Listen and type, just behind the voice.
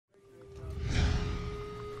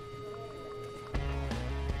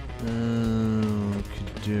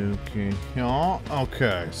Okey-dokey. Yeah.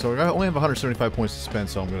 Okay, so I only have 175 points to spend,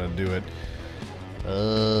 so I'm gonna do it.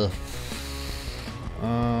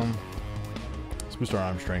 Let's boost our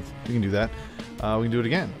arm strength. We can do that. We can do it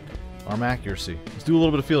again. Arm accuracy. Let's do a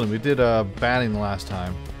little bit of fielding. We did batting the last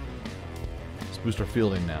time. Let's boost our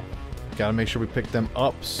fielding now. Gotta make sure we pick them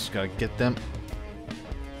ups. Gotta get them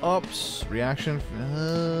ups. Reaction.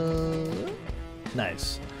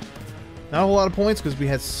 Nice. Not a whole lot of points because we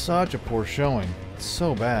had such a poor showing. It's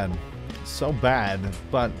so bad. So bad.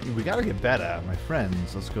 But we gotta get better, my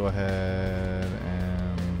friends. Let's go ahead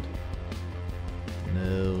and...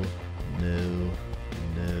 No.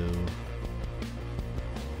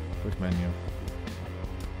 Quick menu.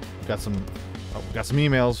 We got some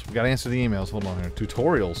emails. We gotta answer the emails. Hold on here.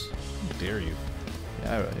 Tutorials. How dare you?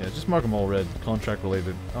 Yeah, just mark them all red. Contract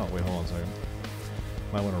related. Oh, wait, hold on a second.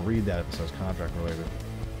 Might want to read that if it says contract related.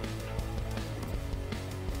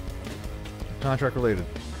 Contract related.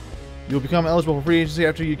 You'll become eligible for free agency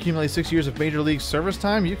after you accumulate 6 years of Major League service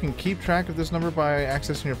time. You can keep track of this number by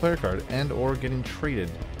accessing your player card and or getting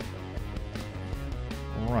traded.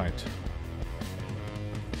 Alright.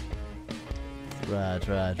 Right.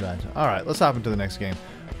 Alright, let's hop into the next game.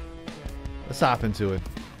 Let's hop into it.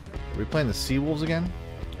 Are we playing the Seawolves again?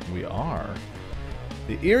 We are.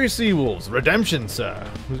 The Erie Seawolves. Redemption, sir.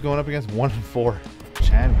 Who's going up against 1-4?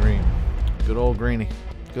 Chad Green. Good old Greeny.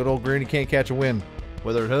 Good old Greeny can't catch a win,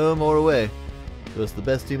 whether at home or away. Because the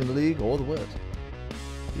best team in the league or the worst.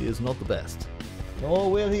 He is not the best.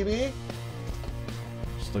 Nor will he be.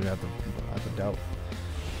 Just looking at the doubt.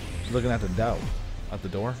 Just looking at the doubt. Out the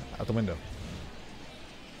door, out the window.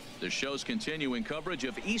 The show's continuing coverage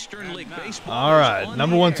of Eastern League baseball. All right,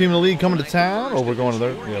 number one team in the league coming to town. Oh, we're going to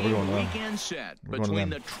their. Yeah, we're going to them. Weekend set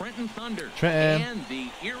between the Trenton Thunder and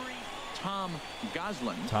the Erie Tom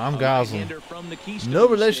Goslin. Tom Goslin. No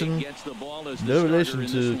relation. No relation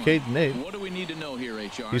to Kate and Nate. What do we need to know here,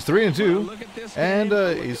 HR? He's 3-2, and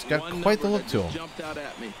he's got quite the look to him. Jumped out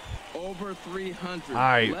at me. Over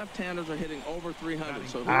 300. Left-handers are hitting over 300.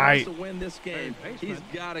 So if he wants to win this game, he's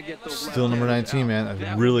got to get those. Still number 19, man.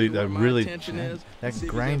 That really that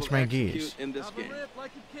grinds my gears.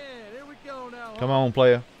 Come on,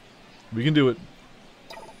 player. We can do it.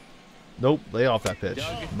 Nope, lay off that pitch.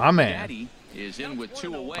 My man. Is in with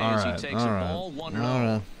 2 away as he takes a ball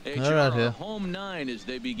 1-0. HR home 9 as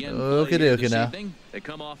they begin play this evening. They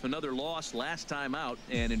come off another loss last time out,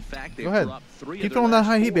 and in fact they dropped 3 Keep throwing that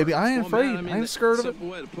high heat, baby. I ain't afraid. I ain't scared of it. Simple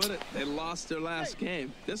way to put it, they lost their last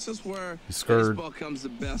game. This is where scared. baseball comes the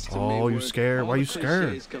best to me. Oh, you scared? Why are you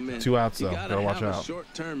scared? 2 outs though. Gotta watch out.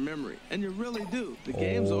 Short-term memory, and you really do. The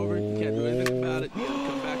game's over. You can't do anything about it. You gotta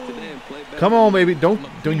come back today and play better. Come on, baby. Don't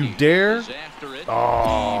you dare.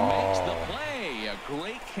 Oh.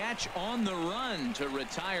 Great catch on the run to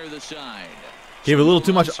retire the side. Gave it a little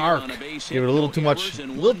too much arc. Gave it a little too much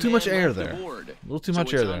air there. A little too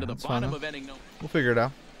much air there. That's fine. We'll figure it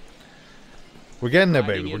out. We're getting there,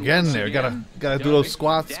 baby. We're getting there. Gotta do those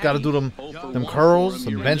squats. Gotta do them curls,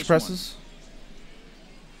 some bench presses.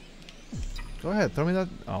 Go ahead, throw me that.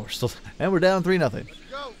 Oh, we're still, and we're down 3-0.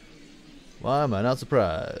 Why am I not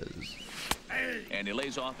surprised? And he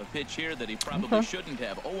lays off a pitch here that he probably shouldn't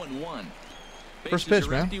have. 0-1. First pitch,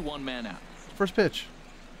 man. Empty, 1 man out. First pitch.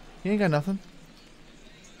 He ain't got nothing.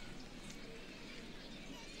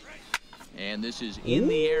 And this is in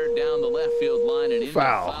the air down the left field line and into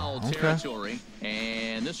foul territory.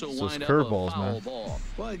 And this will wind up a foul ball.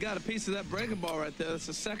 Well, he got a piece of that breaking ball right there. That's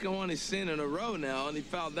the second one he's seen in a row now, and he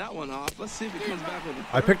fouled that one off. Let's see if he comes back with a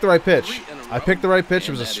I picked the right pitch. I picked the right pitch.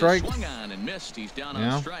 It was a strike. Swung on and missed. He's down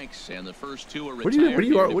on strikes, and the first 2 are what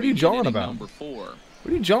are you jawing about?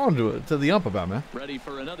 What are you jawing to the ump about, man? Ready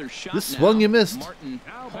for another shot. This swung you missed.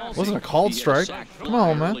 Wasn't a called strike. Come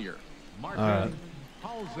on, man. All right.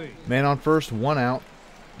 Man on first, 1 out.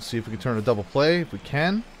 Let's see if we can turn a double play. If we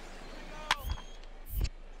can.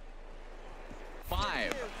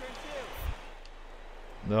 5.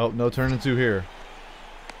 No turning 2 here.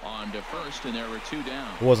 On to first, and there were 2 down.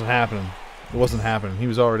 It wasn't happening. It wasn't happening. He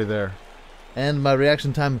was already there. And my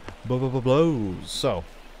reaction time blows. So.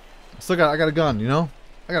 I got a gun, you know?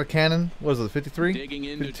 I got a cannon. What is it, 53? Digging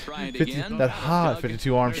in to try it again. That hot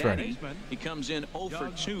 52 arm strength. He comes in 0 for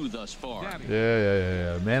 2 thus far.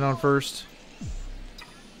 Yeah. Man on first.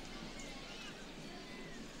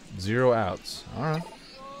 0 outs. All right.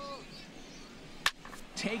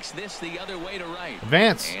 Takes this the other way to right.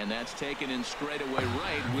 Advance. And that's taken in straight away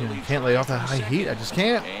right. I can't lay off that high heat. I just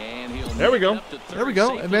can't. And there we go. There we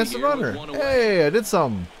go. Advance the runner. Hey, I did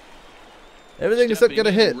something. Everything except get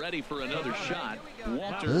a hit. Ready for another shot.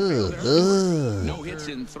 No hits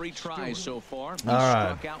in 3 tries so far. All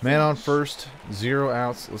right, man on first, 0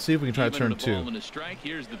 outs. Let's see if we can try to turn 2.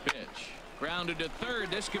 Here's the pitch. Grounded to third.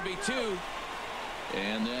 This could be 2.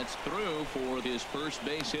 And that's through for his first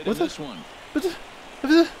base hit in this one.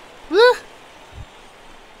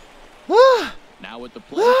 Now with the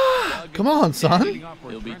plate. Come on, son.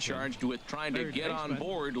 He'll be charged with trying to get on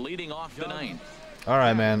board, leading off the 9th. All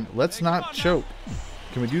right, man. Let's not choke.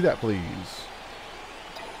 Can we do that, please?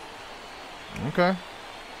 Okay.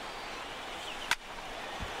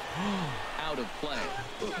 Out of play.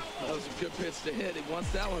 That was a good pitch to hit. He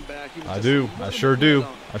wants that one back. I do. I sure do.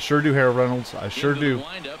 I sure do, Harold Reynolds. I sure do.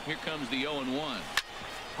 Here comes the 0-1.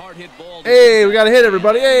 Hard hit ball. Hey, we got a hit,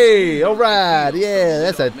 everybody. Hey, all right. Yeah,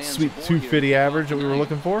 that's that sweet 250 average that we were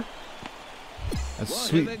looking for. That's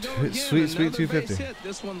sweet 250.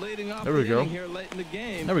 There we go.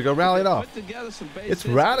 There we go. Rally it off. It's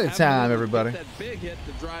rally time, everybody.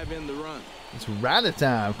 It's rally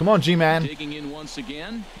time. Come on, G-Man. Digging in once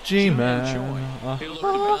again. G-Man. He looked to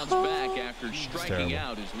bounce back after striking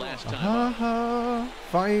out his last time.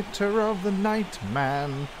 Fighter of the night,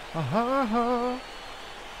 man.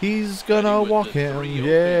 He's gonna walk him,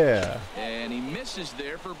 yeah. And he misses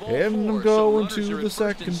there for ball and I'm going to the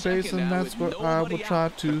second base, and that's where I will try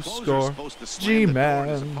to score. G-Man.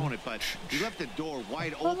 You left the door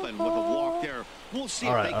wide open with a walk there. We'll see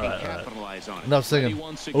if they can capitalize on it. Enough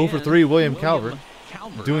singing. 0 for 3, William Calvert.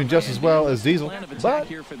 Doing just as well as Diesel, but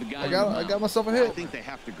I got myself a hit.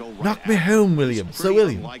 Knock me home, William. Sir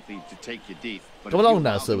William. Come along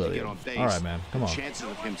now, Sir William. All right, man. Come on. Chances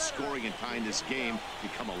of him scoring and tying this game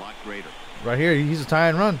become a lot greater. Right here, he's a tie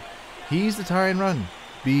and run. He's the tie and run.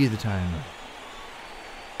 Be the tie and run.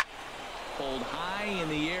 Pulled high in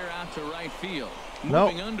the air out to right field. No.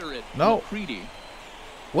 Moving under it. No.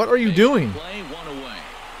 What are you doing? Play, 1 away.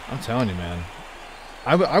 I'm telling you, man.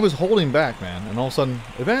 I was holding back, man, and all of a sudden,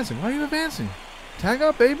 advancing. Why are you advancing? Tag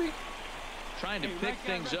up, baby. Trying to pick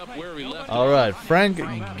things up where we left. All right, Frank,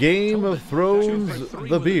 Game of Thrones,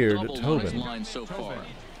 the beard, Tobin. So far.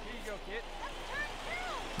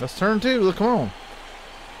 That's turn 2. Look, come on.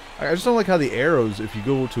 I just don't like how the arrows, if you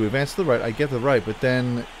go to advance to the right, I get to the right, but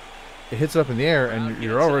then it hits up in the air, and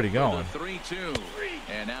you're already going. 3-2.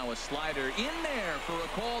 And now a slider in there for a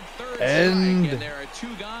called third and strike, and there are 2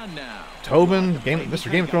 gone now. Tobin,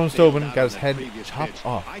 Mr. Game of Thrones Tobin, got his head chopped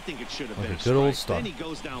off. I think it should have like been a good old stunt. Then he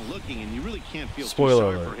goes down looking, and you really can't feel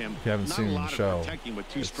Spoiler too sorry alert, for him. if you haven't seen the show.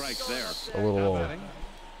 It's a little old.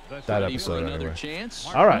 That episode, anyway.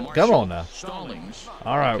 All right, come on now.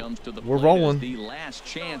 All right, we're rolling. The last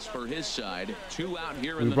chance for his side. 2 out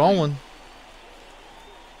here in we're the rolling.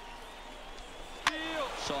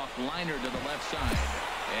 Soft liner to the left side.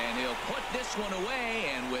 And he'll put this one away,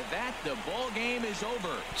 and with that, the ball game is over.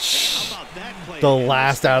 How about that play? The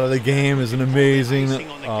last out of the game is an amazing,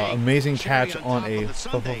 amazing catch on a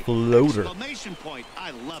floater.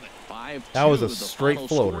 I love it. That was a straight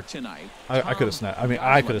floater. I could have snagged. I mean,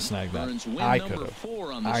 I could have snagged that. I could have.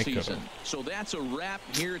 I could have. So that's a wrap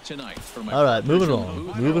here tonight. All right, moving on.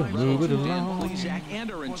 Moving along.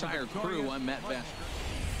 And our entire crew. I'm Matt Bass.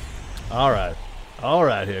 All right. All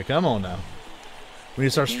right, here. Come on now. We need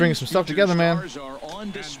to start stringing some stuff together, man. Are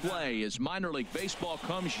on display as minor league baseball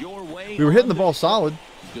comes your way. We were hitting the ball solid.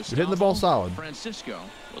 We're hitting the ball solid. Francisco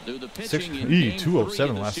will do the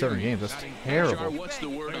 207 last 7 games. That's terrible. What's the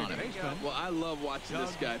word on it? Well, I love watching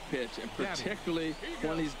this guy pitch, and particularly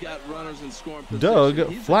when he's got runners in scoring position.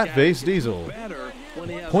 Doug, flat-face Diesel.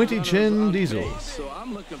 Pointy chin Diesel. So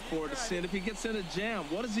I'm looking forward to seeing if he gets in a jam.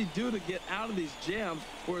 What does he do to get out of these jams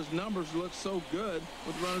where his numbers look so good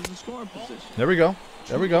with runners in scoring position? There we go.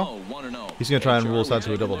 There we go. He's going to try and rule us out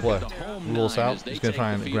to a double play. Rule us out. He's going to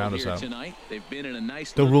try and ground us out.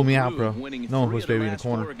 Don't rule me out, bro. No one puts baby in the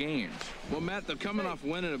corner. Well, Matt, they're coming off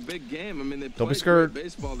winning a big game. I mean, they Don't be played scared. great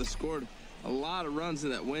baseball. They scored a lot of runs in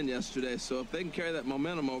that win yesterday. So if they can carry that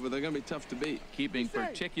momentum over, they're going to be tough to beat. Keeping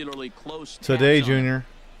particularly close. Today, Junior.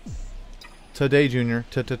 Today, Junior.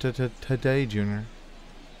 Today, Junior.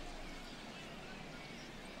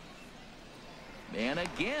 And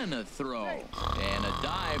again a throw. And a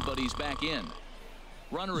dive, but he's back in.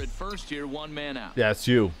 Runner at first here, 1 man out. Yeah, it's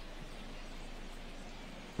you.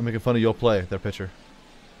 I'm making fun of your play, there, pitcher.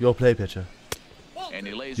 Your play, pitcher. And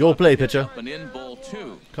he lays your play, pitcher. An in ball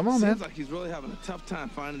 2. Come on, man. Seems like he's really having a tough time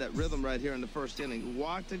finding that rhythm right here in the first inning.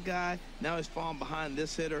 Walked a guy. Now he's falling behind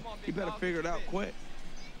this hitter. He better figure it out quick.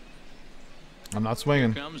 I'm not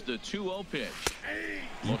swinging. Here comes the 2-0 pitch.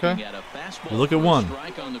 Okay. At a fastball, we'll look at one.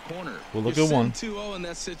 On the corner. We'll look at one. 2-0 in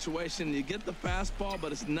that situation. You get the fastball,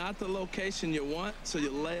 but it's not the location you want, so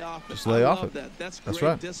you lay off it. Just lay off it. That's great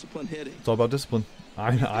right. Discipline hitting. It's all about discipline.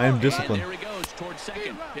 I am disciplined. And there he goes towards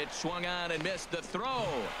second. Pitch swung on and missed the throw.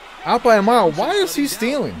 Out by a mile. Why is he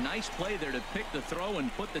stealing? Nice play there to pick the throw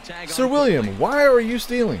and put the tag Sir on William, why are you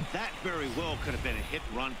stealing? That very well could have been a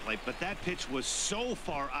hit-run play, but that pitch was so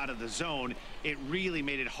far out of the zone, it really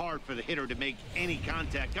made it hard for the hitter to make any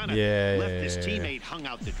contact. Kind of left his teammate hung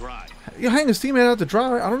out to dry. You hang his teammate out to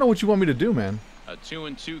dry? I don't know what you want me to do, man. A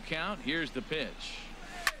 2-2 count. Here's the pitch.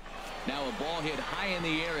 Now a ball hit high in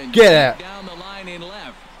the air and down the line in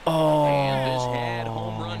left. Oh. And this had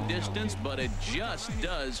home run distance, but it just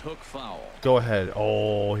does hook foul. Go ahead.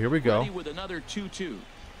 Oh, here we go. Ready with another 2-2.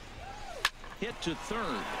 Hit to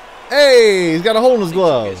third. Hey, he's got a hole in his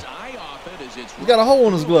glove. He's got a hole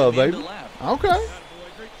in his glove, baby. Okay.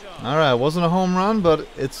 All right, wasn't a home run, but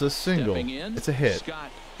it's a single. It's a hit. Scott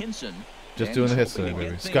Hinson. Just doing the hits today,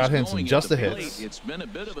 baby. Scott Hinson, just the hits. It's been a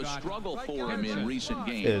bit of a struggle for him in recent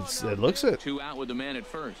games. It looks it. 2 out with the man at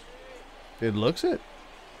first. It looks it.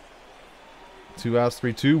 2 outs,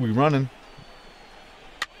 3-2. We running.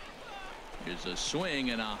 Here's a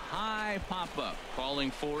swing and a high pop-up. Calling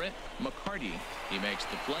for it, McCarty. He makes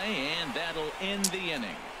the play, and that'll end the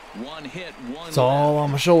inning. One hit, one. It's all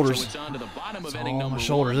on my shoulders. So it's on to the bottom of it's inning all on my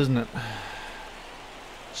shoulders, isn't it?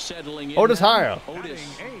 Settling in. Otis Higher.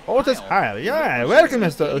 Otis Higher. Yeah, welcome,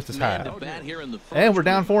 Mr. Otis Higher. And we're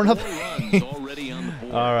down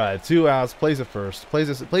 4-0. All right, 2 outs. Plays it first.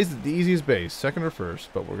 Plays it the easiest base, second or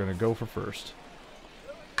first, but we're gonna go for first.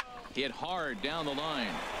 Hit hard down the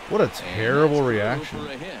line. What a terrible reaction.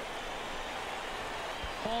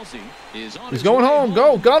 He's going home.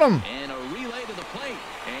 Go, got him. And a relay to the plate,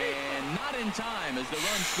 and not in time as the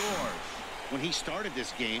run scores. When he started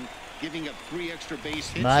this game, giving up 3 extra base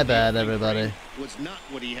hits. My bad, everybody. Was not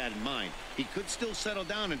what he had in mind. He could still settle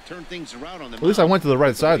down and turn things around on the At least I went to the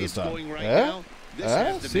right side this time.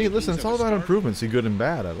 See, listen, it's all about improvement. See, good and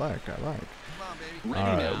bad. I like. All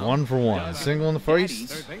right, 1 for 1. Single in the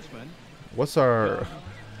first. What's our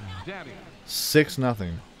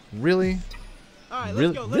 6-0? Really? All right,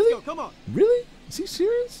 really? Let's go. Come on. Really? Is he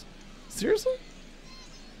serious? Seriously?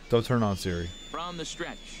 Don't turn on Siri. From the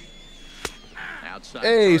stretch. Outside.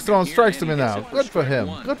 Hey, he's throwing strikes to me now. Good for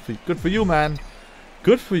him. Good for you, man.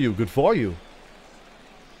 Good for you. Good for you.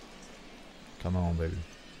 Come on, baby.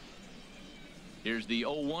 Here's the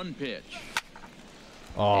 0-1 pitch.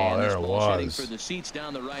 Oh, and there it was. For the seats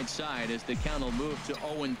down the right side as the count will move to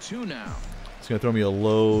 0-2 now. It's gonna throw me a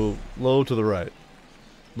low to the right,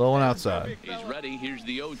 low and outside. He's ready. Here's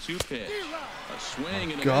the 0-2 pitch. A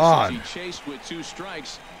swing and a God. miss as he chased with 2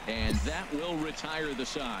 strikes, and that will retire the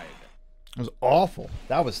side. It was awful.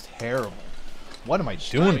 That was terrible. What am I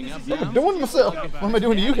doing? What am I doing to myself? What am I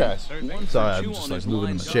doing to you guys? Sorry, I'm just like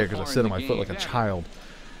moving in my chair because I sit on my foot like a child.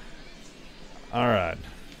 All right.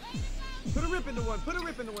 Put a rip into one. Put a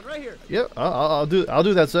rip into one right here. Yep, I'll do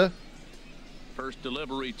that, sir. First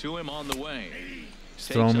delivery to him on the way. He's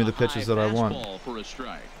throwing me the pitches that I want. For a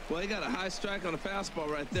strike. Well, he got a high strike on a fastball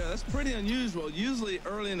right there. That's pretty unusual. Usually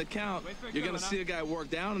early in the count, you're going to see a guy work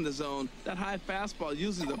down in the zone. That high fastball,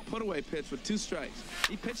 usually the put-away pitch with 2 strikes.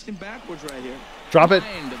 He pitched him backwards right here. Drop it.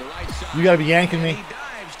 You got to be yanking me.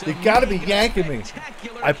 You got to be yanking me.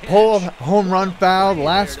 I pull a home run foul. The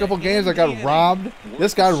last couple games, I got robbed.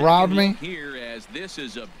 This guy robbed me. Here, as this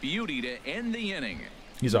is a beauty to end the inning.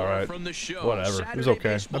 He's all right. Whatever. He was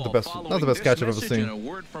okay. Not the best catch I've ever seen.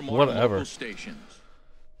 Whatever.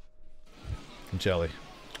 I'm jelly.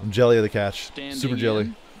 I'm jelly of the catch. Super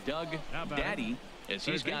jelly. Doug Daddy, as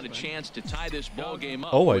he's got a chance to tie this ball game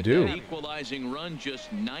up. Oh, I do. Equalizing run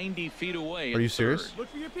just 90 feet away. Are you serious? Look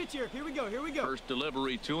for your pitch here. Here we go. Here we go. First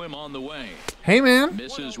delivery to him on the way. Hey, man.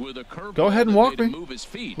 Misses with a curve. Go ahead and walk me. Move his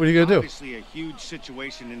feet. What are you gonna do? Obviously, a huge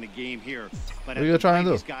situation in the game here. But what are you gonna try and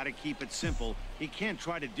do? He's got to keep it simple. He can't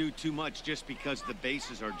try to do too much just because the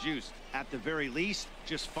bases are juiced. At the very least,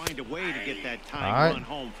 just find a way to get that tying run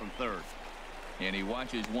home from third. And he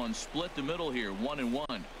watches one split the middle here, 1-1.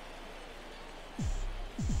 All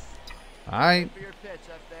right.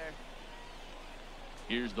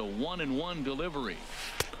 Here's the 1-1 delivery.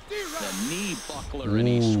 The knee buckler, and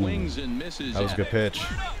he swings and misses. That was a good pitch.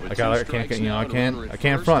 I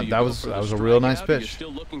can't front. That was a real nice pitch.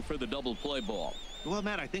 Still looking for the double play ball. Well,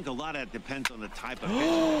 Matt, I think a lot of that depends on the type of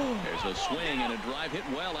pitch. There's a swing and a drive hit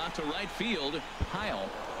well out to right field. Pyle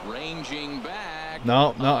ranging back.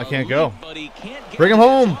 No, I can't go. But he can't get Bring him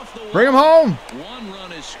home. Bring him home. 1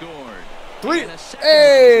 run is scored. 3.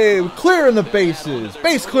 Hey, clearing the bases.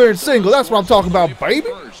 Base clearing single. That's what I'm talking about, baby.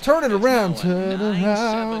 Turn it around. Turn it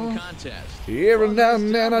around. Here and now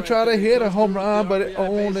and then I try to hit a home run, but it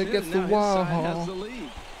only gets the wall. Turn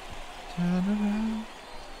around.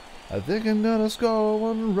 I think I'm gonna score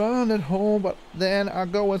 1 run at home, but then I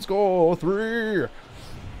go and score 3.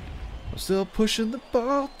 I'm still pushing the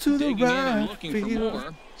ball to the right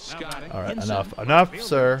field. All right, enough,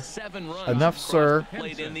 sir. Enough, sir.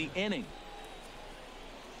 He's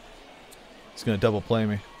gonna double play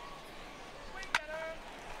me.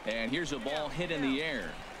 And here's a ball hit in the air.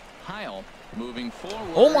 Heil moving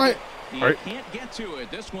forward. Oh my! He can't get to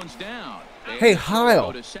it. This one's down. Hey,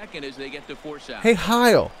 Heil. Hey,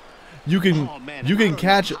 Heil. You can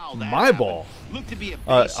catch my ball.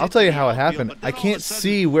 I'll tell you how it happened. I can't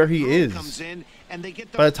see where he is.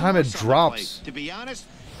 By the time it drops, to be honest,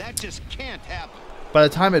 that just can't happen. By the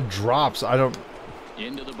time it drops, I don't.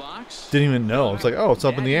 Into the box. Didn't even know. It's like, oh, it's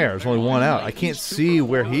up in the air. There's only 1 out. I can't see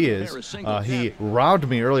where he is. He robbed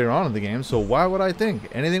me earlier on in the game, so why would I think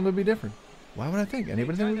anything would be different? Why would I think anything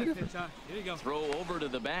would be different? Throw over to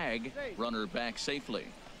the bag. Runner back safely.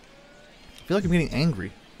 I feel like I'm getting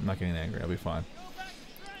angry. I'm not getting angry. I'll be fine.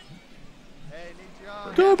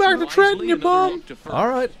 Go back to Trenton, you bum. All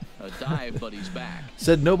right. A dive, but he's back.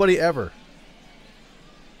 Said nobody ever.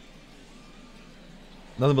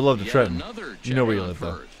 Nothing but love to Trenton. You know where you live,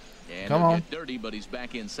 though. Come on. Dirty, but he's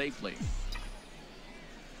back in safely.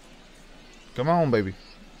 Come on, baby.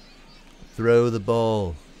 Throw the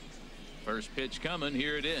ball. First pitch coming.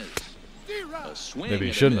 Here it is. A swing. Maybe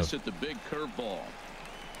he shouldn't have. At the big curveball.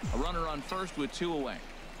 A runner on first with 2 away.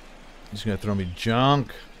 He's gonna throw me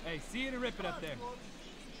junk. Hey, see you to rip it up there.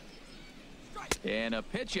 And a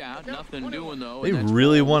pitch out. Nothing doing though. They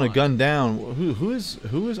really want to gun down. Who is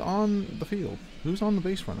on the field? Who's on the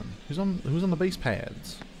base running? Who's on the base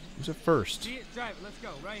pads? Who's at first? See it, drive it. Let's go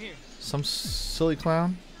right here. Some silly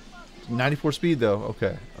clown. 94 speed though.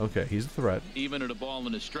 Okay, he's a threat. Even at a ball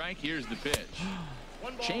and a strike. Here's the pitch.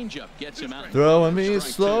 Changeup gets him out. Throwing me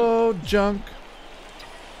slow junk.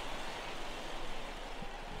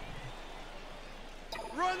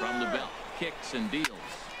 From the belt, kicks and deals.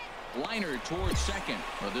 Liner towards second.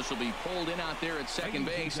 Well, this will be pulled in out there at second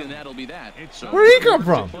base, and that'll be that. So where did he come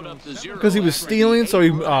from? Because he was stealing, so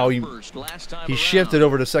he shifted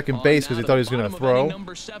over to second base because he thought he was going to throw.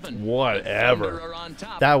 Whatever.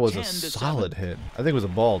 That was a solid hit. I think it was a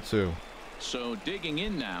ball too. So digging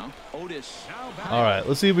in now, Otis. All right,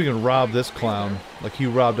 let's see if we can rob this clown like he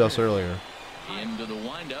robbed us earlier. Into the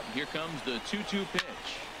windup. Here comes the 2-2 pitch.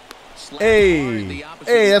 Hey,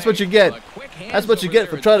 that's what you get. That's what you get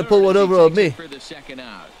for trying to pull one over on me.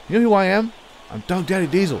 You know who I am? I'm Doug Daddy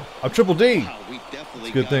Diesel. I'm Triple D. It's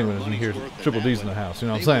a good thing when you hear Triple D's in the house. You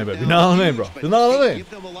know what I'm saying, baby? You know what I mean, bro? You know what I mean?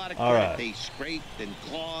 All right. They scraped and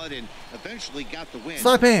clawed and eventually got the win.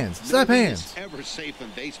 Slap hands. Slap hands. Ever safe in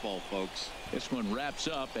baseball, folks. This one wraps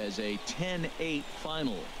up as a 10-8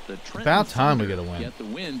 final. About time we get a win. Get the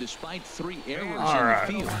win despite 3 errors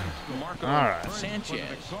in the field. Marco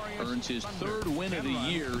Sanchez earns his 3rd win of the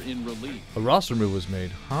year in relief. A roster move was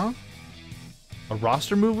made, huh? A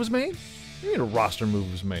roster move was made? What do you mean a roster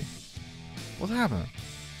move was made? What's happening?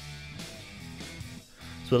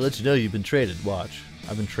 So I'll let you know you've been traded. Watch.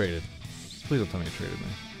 I've been traded. Please don't tell me you traded me.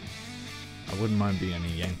 I wouldn't mind being a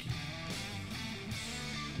Yankee.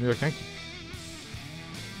 New York Yankee.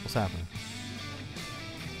 What's happening?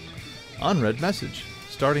 Unread message.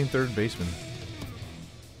 Starting 3rd baseman.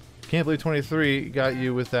 Can't believe 23 got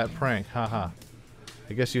you with that prank. Haha.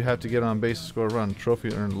 I guess you have to get on base to score a run.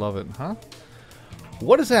 Trophy earned. Love it. Huh?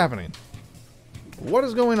 What is happening? What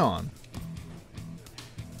is going on?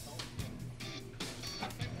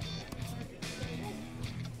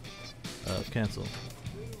 Cancel.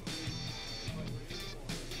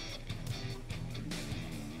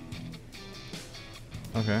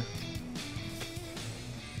 Okay.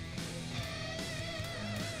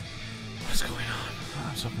 What's going on? Oh,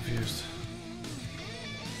 I'm so confused.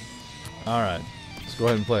 Alright. Let's go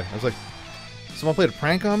ahead and play. I was like, someone played a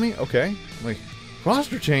prank on me? Okay. I'm like,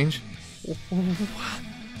 roster change? What?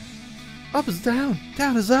 Up is down.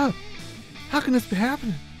 Down is up. How can this be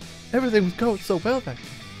happening? Everything was going so well back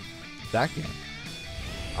game.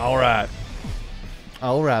 Alright.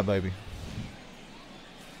 Alright, baby.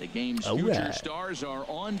 The game's future stars are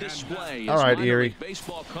on display. All right, Erie.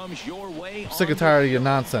 Baseball comes your way. I'm sick and tired of your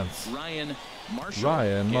nonsense. Ryan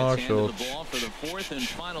Ryan Marshall.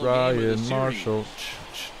 Ryan Marshall.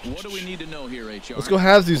 What do we need to know here, HR? Let's go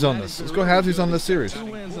halvesies on this. Let's go halvesies on this series. 2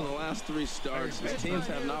 wins in the last 3 starts. His teams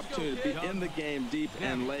have an opportunity to be in the game deep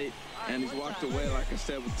and late, and he's walked away, like I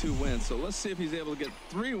said, with 2 wins. So let's see if he's able to get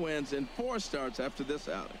 3 wins in 4 starts after this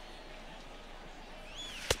outing.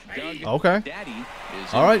 Okay.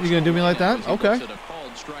 All right, you're gonna do me like that? Okay.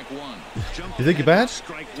 You think you're bad?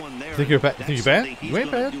 You think you're bad? You think you're bad? You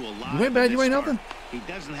ain't bad. You ain't bad. You ain't nothing. He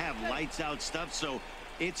doesn't have lights out stuff, so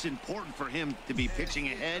it's important for him to be pitching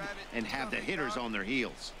ahead and have the hitters on their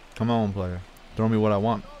heels. Come on, player. Throw me what I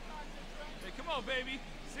want. Hey, come on, baby.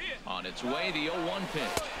 See it. On its way, the 0-1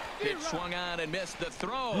 pitch. Pitch swung on and missed the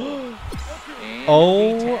throw.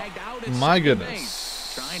 Oh my goodness.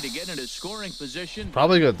 Trying to get into scoring position.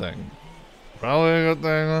 Probably a good thing. Probably a good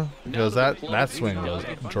thing because that swing was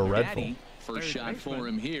dreadful. First shot for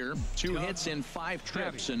him here. 2 hits in 5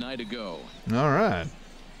 trips a night ago. All right.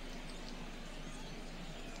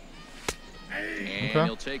 And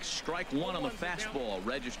he'll take strike 1 on the fastball,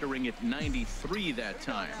 registering at 93 that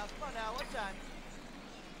time.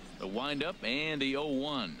 The windup and the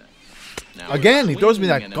 0-1. Again, he throws me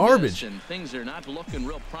that garbage. Things are not looking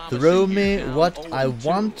real promising. Throw me what I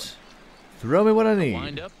want. Throw me what I need.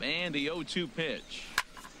 Windup and the 0-2 pitch.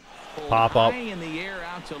 Pop up. High in the air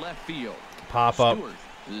out to left field. Pop up. Stewart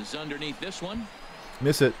is underneath this one.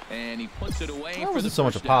 Miss it. And he puts it away. That wasn't so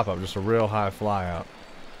much a pop up, just a real high fly out.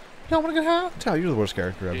 You don't want to get high? Tell you're the worst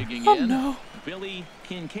character ever. Oh no. Billy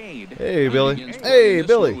Kincaid. Hey Billy. Hey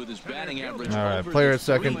Billy. All right, player at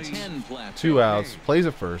second. 2 outs. Plays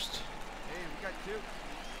at first.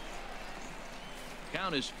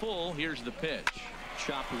 Count is full. Here's the pitch.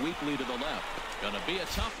 Chopped weakly to the left. Gonna be a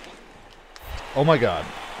tough one. Oh my God.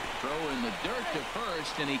 Throw in the dirt to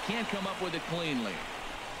first, and he can't come up with it cleanly.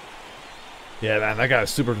 Yeah, man, that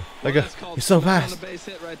guy's super. That guy, he's so fast.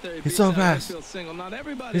 He's so fast. He's a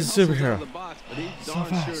superhero. So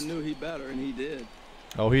fast. Sure knew he better, and he did.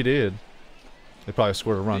 Oh, he did. They probably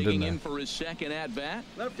scored a run, didn't they? In for his second at bat.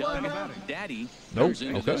 Daddy. Nope.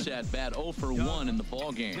 Okay. This at bat 0 for 1 in the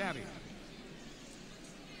ball game.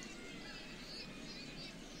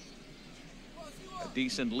 A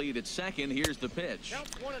decent lead at second. Here's the pitch.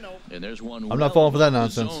 And there's one. I'm not falling for that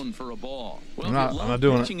nonsense. For a ball. Well, I'm not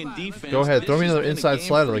doing it. Go ahead, throw me another inside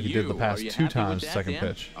slider like you did the past 2 times. Second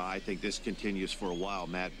pitch. I think this continues for a while,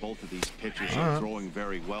 Matt. Both of these pitchers are throwing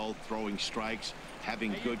very well, throwing strikes,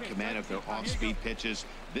 having good command of their off-speed pitches.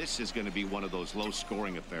 This is going to be one of those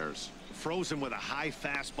low-scoring affairs. Frozen with a high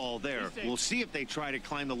fastball there. We'll see if they try to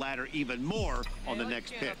climb the ladder even more on the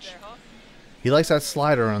next pitch. He likes that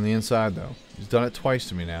slider on the inside, though. He's done it twice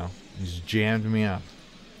to me now. He's jammed me up.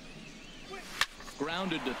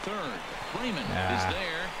 Grounded to third. Freeman is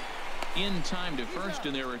there. In time to first,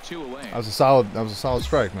 and there are 2 away. That was a solid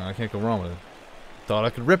strike, man. I can't go wrong with it. Thought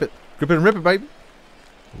I could rip it. Grip it and rip it, baby.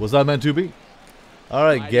 Was that meant to be? All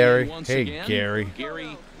right, Gary. Hey, Gary.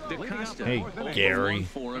 Hey, Gary.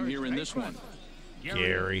 For him here in this one.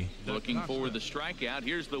 Gary. Looking for the strikeout.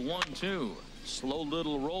 Here's the 1-2. Slow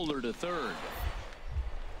little roller to third.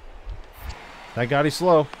 That got he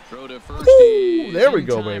slow. Throw to first. Woo! There we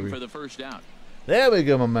go, baby. For the first out. There we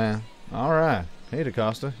go, my man. All right. Hey,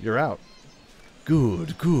 DaCosta, you're out.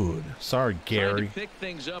 Good, good. Sorry, Gary. To pick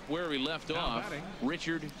things up where we left off.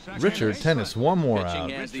 Richard Tennis, 1 more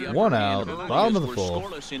out. 1 out. Bottom of the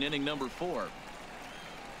 4th. In inning number 4.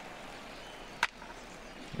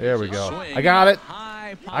 There we go. I got it.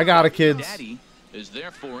 I got it, kids. Daddy is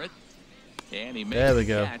there for it. And he there we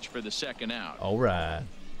go. Catch for the second out. All right.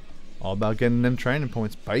 All about getting them training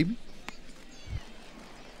points, baby.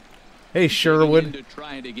 Hey, Sherwood.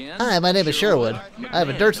 Hi, my name is Sherwood. I have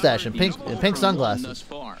a dirt stash and pink sunglasses.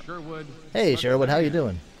 Hey, Sherwood, how you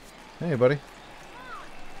doing? Hey, buddy.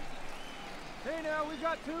 Hey, now we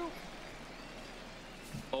got 2.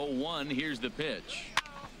 0-1. Here's the pitch.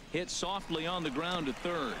 Hit softly on the ground to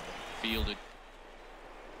third. Fielded.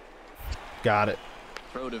 Got it.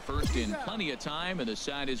 Throw to first in plenty of time, and the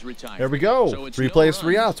side is retired. There we go. So 3 plays,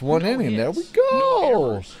 3 outs, 1 inning. There we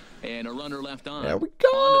go. And a runner left on. There we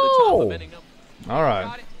go. All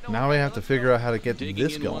right. Now we have to figure out how to get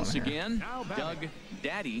this going once here. Again, Doug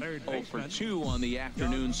Daddy 0 for 2 on the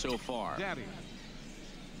afternoon so far.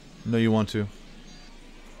 No, you want to.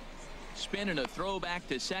 Spinning a throw back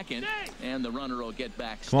to second, and the runner will get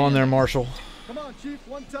back. Come on there, Marshall. Come on, Chief.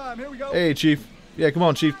 1 time. Here we go. Hey, Chief. Yeah, come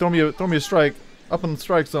on, Chief. Throw me a strike. Up in the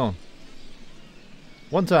strike zone.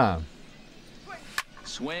 1 time.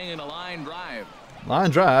 Swing and a line drive. Line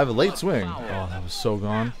drive, a late swing. Oh, that was so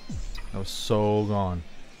gone. That was so gone.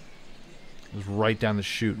 It was right down the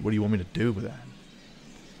chute. What do you want me to do with that?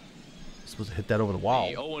 Supposed to hit that over the wall.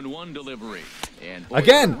 0-1 delivery. And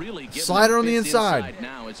again, really slider on the inside.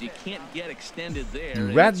 Now as he can't get extended there.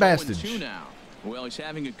 You rat bastard. Well, he's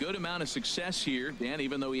having a good amount of success here, Dan,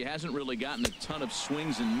 even though he hasn't really gotten a ton of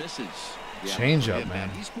swings and misses. Yeah, change-up, man.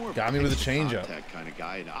 He's more got me with a change-up. Kind of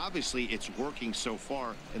guy, and obviously it's working so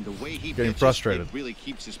far. And the way he getting pitches, frustrated. It really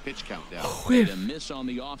keeps his pitch count down. A miss on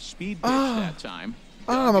the off-speed pitch that time.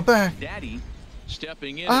 My back. Daddy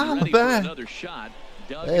stepping in and ready for another shot.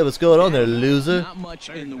 Hey, what's going on there, loser? Not much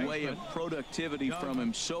in the way of productivity from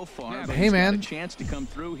him so far. But hey, man. Got a chance to come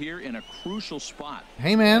through here in a crucial spot.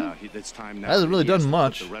 Hey, man. It's time now. Hasn't really done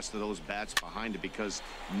much. The rest of those bats behind it because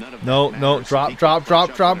none of no, drop.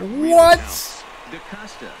 What?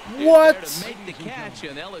 DaCosta what? To make the catch,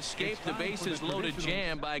 and they'll escape the bases loaded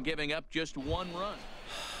jam by giving up just one run.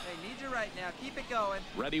 Hey, need you right now. Keep it going.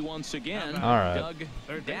 Ready once again. All right.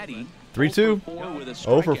 Doug Daddy. 3-2.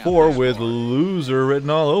 0 for 4 with loser written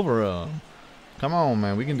all over him. Come on,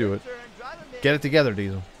 man. We can do it. Get it together,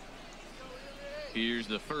 Diesel. Here's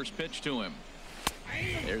the first pitch to him.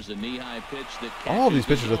 There's a knee-high pitch that all of these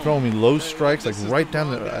pitchers are throwing me low strikes, like right down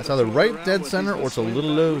the. It's either right dead center or it's a little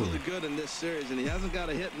low. Really good in this series, and he hasn't got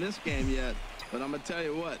a hit in this game yet. But I'm gonna tell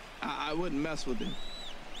you what, I wouldn't mess with him.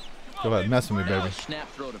 Go ahead, mess with me, baby. Snap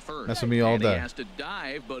throw to first. Mess with me all day. He has to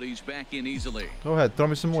dive, but he's back in easily. Go ahead, throw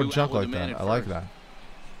me some more junk like that. I like that.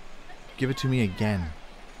 Give it to me again.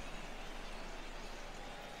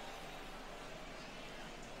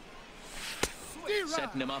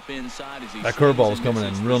 Setting him up inside as he that curveball was coming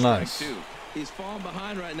in real nice. He's falling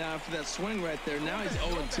behind right now after that swing right there. Now he's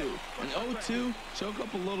 0-2. And 0-2, choke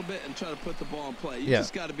up a little bit and try to put the ball in play. You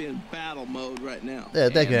just got to be in battle mode right now. Yeah,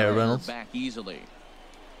 thank you, Reynolds. Back easily.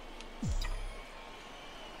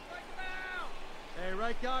 Hey,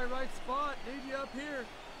 right guy, right spot. Need you up here.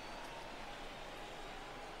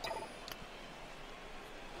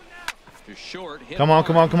 Short, come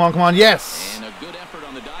on, yes! And a good effort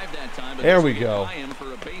on the dive that time, but there we go.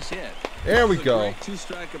 For a base hit. There we go.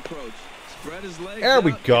 Two-strike approach. Spread his legs there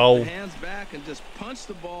we go. Hands back and just punch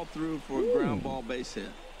the ball through for a ground ball base hit.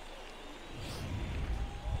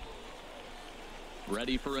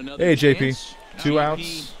 Ready for another hey, JP. Chance. 2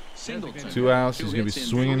 outs. Singleton. 2 outs. He's going to be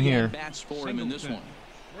swinging here. Bats for him in this one.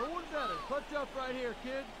 No one better. Clutch up right here,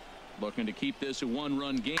 kid. Looking to keep this a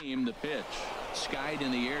one-run game. The pitch skied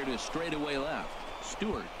in the air to straightaway left.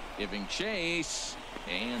 Stewart giving chase,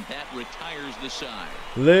 and that retires the side.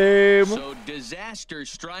 Lame. So disaster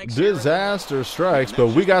strikes. Disaster strikes, but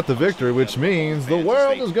we got the victory, which means the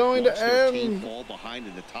world is going to end. Fall behind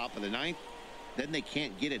in the top of the ninth. Then they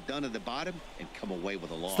can't get it done at the bottom and come away with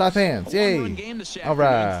a loss. Stop hands, yay! All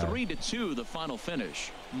right. 3-2, the final finish.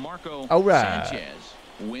 Marco Sanchez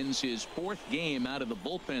wins his 4th game out of the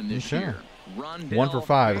bullpen this year. 1 for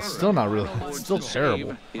 5. It's still not really. It's still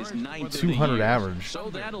terrible. 200 average. So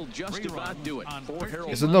that'll just about do it.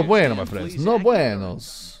 It's a no bueno, my friends. No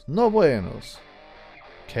buenos. No buenos.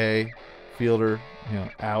 K, fielder,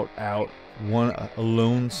 out. One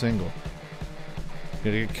alone single.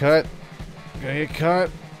 Gonna get cut. I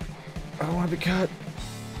don't want to be cut.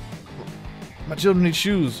 My children need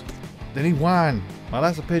shoes. They need wine. My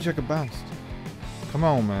last paycheck bounced. Come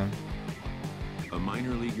on, man. A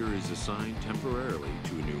minor leaguer is assigned temporarily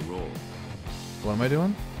to a new role. What am I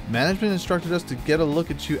doing? Management instructed us to get a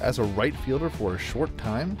look at you as a right fielder for a short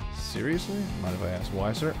time. Seriously? Mind if I ask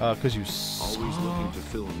why, sir? Because you suck. Always looking to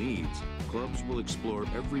fill needs, clubs will explore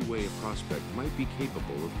every way a prospect might be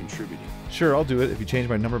capable of contributing. Sure, I'll do it if you change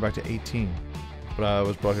my number back to 18. But I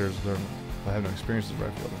was brought here as a third. I have no experience as a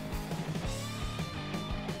right fielder.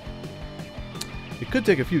 It could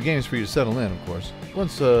take a few games for you to settle in, of course.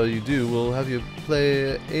 Once you do, we'll have you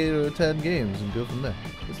play 8 or 10 games and go from there.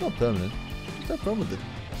 It's not permanent. Just have fun with it.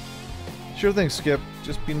 Sure thing, Skip.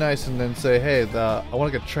 Just be nice and then say, hey, I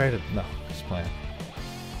want to get traded. No, just playing.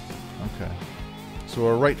 Okay. So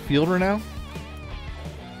we're a right fielder now?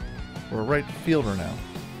 We're a right fielder now.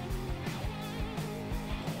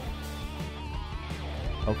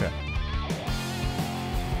 Okay.